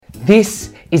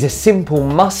This is a simple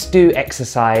must-do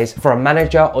exercise for a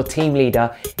manager or team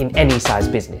leader in any size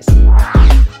business.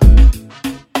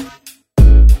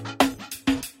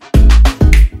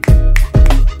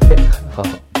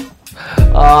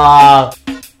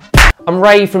 I'm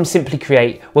Ray from Simply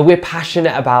Create, where we're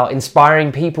passionate about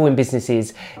inspiring people in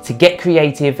businesses to get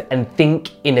creative and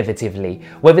think innovatively,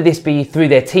 whether this be through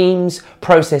their teams,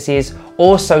 processes,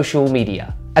 or social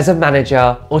media. As a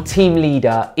manager or team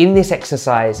leader in this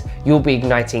exercise, you'll be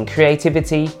igniting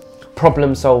creativity,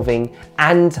 problem solving,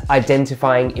 and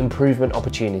identifying improvement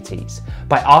opportunities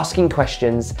by asking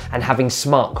questions and having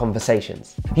smart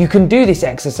conversations. You can do this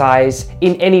exercise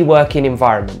in any working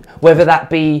environment, whether that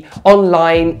be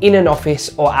online, in an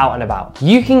office, or out and about.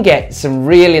 You can get some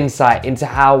real insight into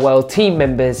how well team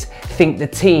members think the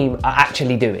team are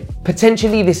actually doing.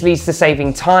 Potentially this leads to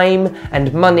saving time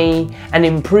and money and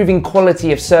improving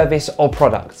quality of service or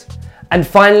product. And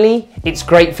finally, it's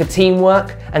great for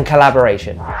teamwork and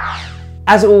collaboration.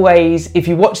 As always, if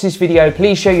you watch this video,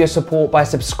 please show your support by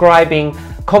subscribing,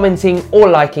 commenting, or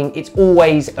liking. It's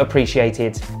always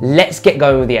appreciated. Let's get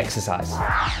going with the exercise.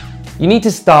 You need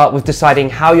to start with deciding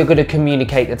how you're going to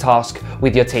communicate the task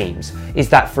with your teams. Is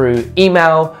that through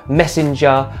email,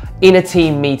 messenger, in a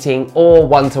team meeting, or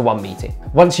one-to-one meeting?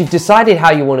 Once you've decided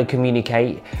how you want to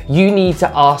communicate, you need to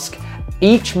ask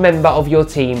each member of your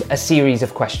team a series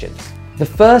of questions. The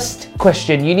first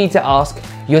question you need to ask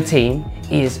your team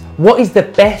is, what is the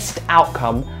best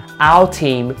outcome our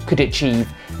team could achieve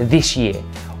this year?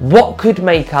 What could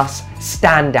make us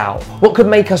stand out? What could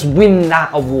make us win that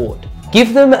award?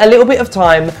 Give them a little bit of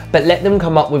time, but let them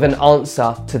come up with an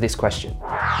answer to this question.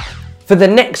 For the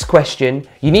next question,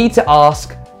 you need to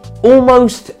ask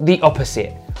almost the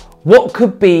opposite. What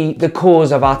could be the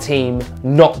cause of our team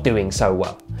not doing so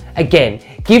well? Again,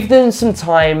 give them some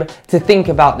time to think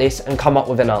about this and come up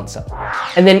with an answer.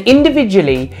 And then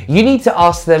individually, you need to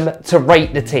ask them to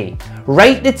rate the team.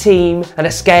 Rate the team on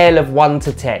a scale of 1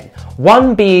 to 10.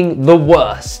 1 being the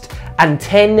worst and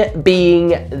 10 being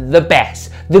the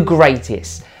best, the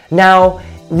greatest. Now,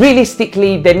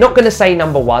 realistically, they're not going to say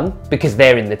number 1 because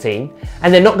they're in the team,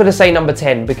 and they're not going to say number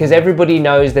 10 because everybody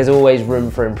knows there's always room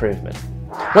for improvement.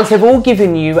 Once they've all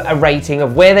given you a rating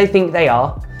of where they think they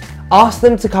are, ask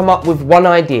them to come up with one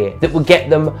idea that will get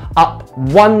them up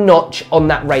 1 notch on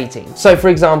that rating. So for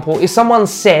example, if someone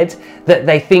said that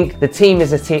they think the team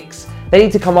is a 6, they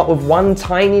need to come up with one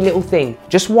tiny little thing,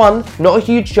 just one, not a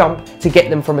huge jump, to get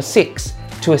them from a 6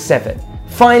 to a 7.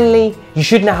 Finally, you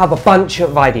should now have a bunch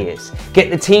of ideas.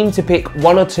 Get the team to pick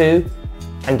 1 or 2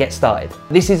 and get started.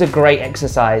 This is a great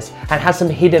exercise and has some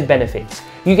hidden benefits.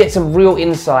 You get some real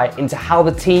insight into how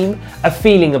the team are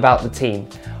feeling about the team,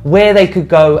 where they could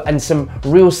go, and some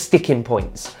real sticking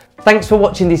points. Thanks for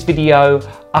watching this video.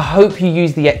 I hope you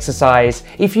use the exercise.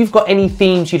 If you've got any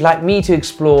themes you'd like me to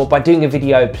explore by doing a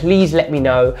video, please let me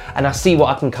know and I'll see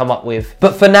what I can come up with.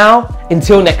 But for now,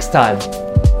 until next time.